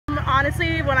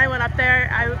Honestly, when I went up there,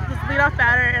 I was leadoff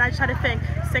batter, and I just had to think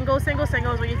singles, singles,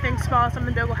 singles. When you think small,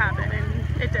 something big will happen,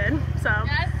 and it did. So.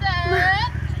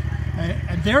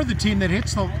 And they're the team that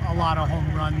hits a lot of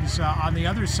home runs on the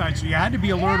other side, so you had to be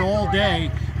alert all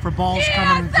day for balls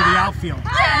coming to the outfield.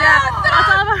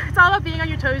 Yeah, it's all about being on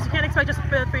your toes. You can't expect just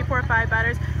 3, 4, 5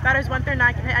 batters. Batters 1 through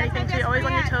 9 can hit anything, so you're always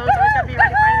on your toes. Always got to be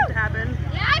ready for anything to happen.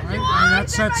 Right, and that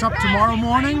sets up tomorrow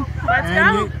morning,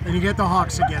 and you get the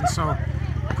Hawks again. So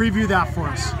preview that for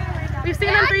us. We've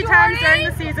seen them 3 times during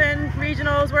the season.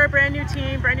 Regionals, we're a brand new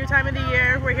team, brand new time of the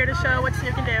year. We're here to show what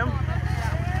SNHU can do.